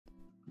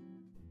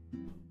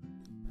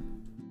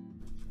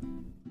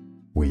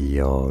We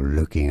are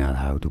looking at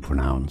how to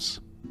pronounce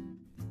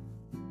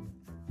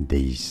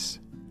this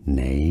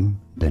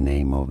name, the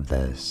name of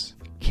this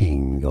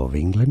King of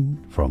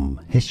England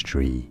from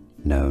history,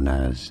 known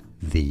as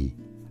the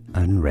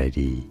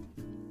Unready.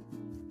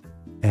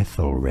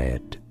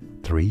 Ethelred,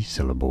 3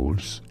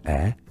 syllables,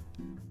 Ethelred,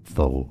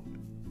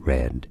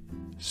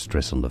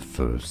 stress on the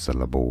first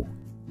syllable.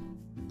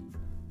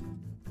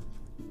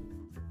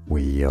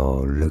 We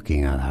are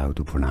looking at how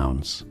to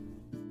pronounce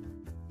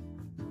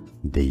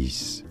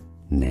this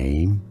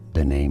name,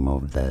 the name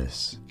of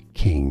this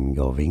King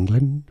of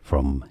England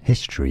from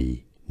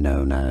history,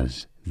 known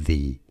as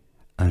the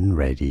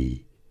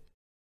Unready.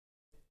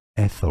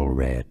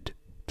 Ethelred,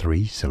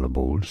 3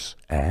 syllables,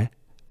 Ethelred,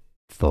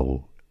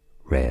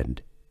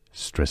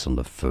 stress on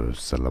the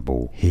first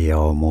syllable. Here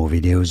are more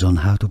videos on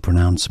how to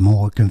pronounce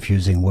more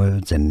confusing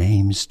words and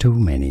names too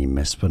many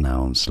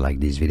mispronounced. Like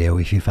this video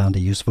if you found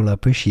it useful. I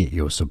appreciate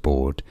your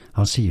support.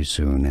 I'll see you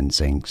soon and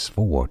thanks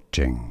for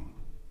watching.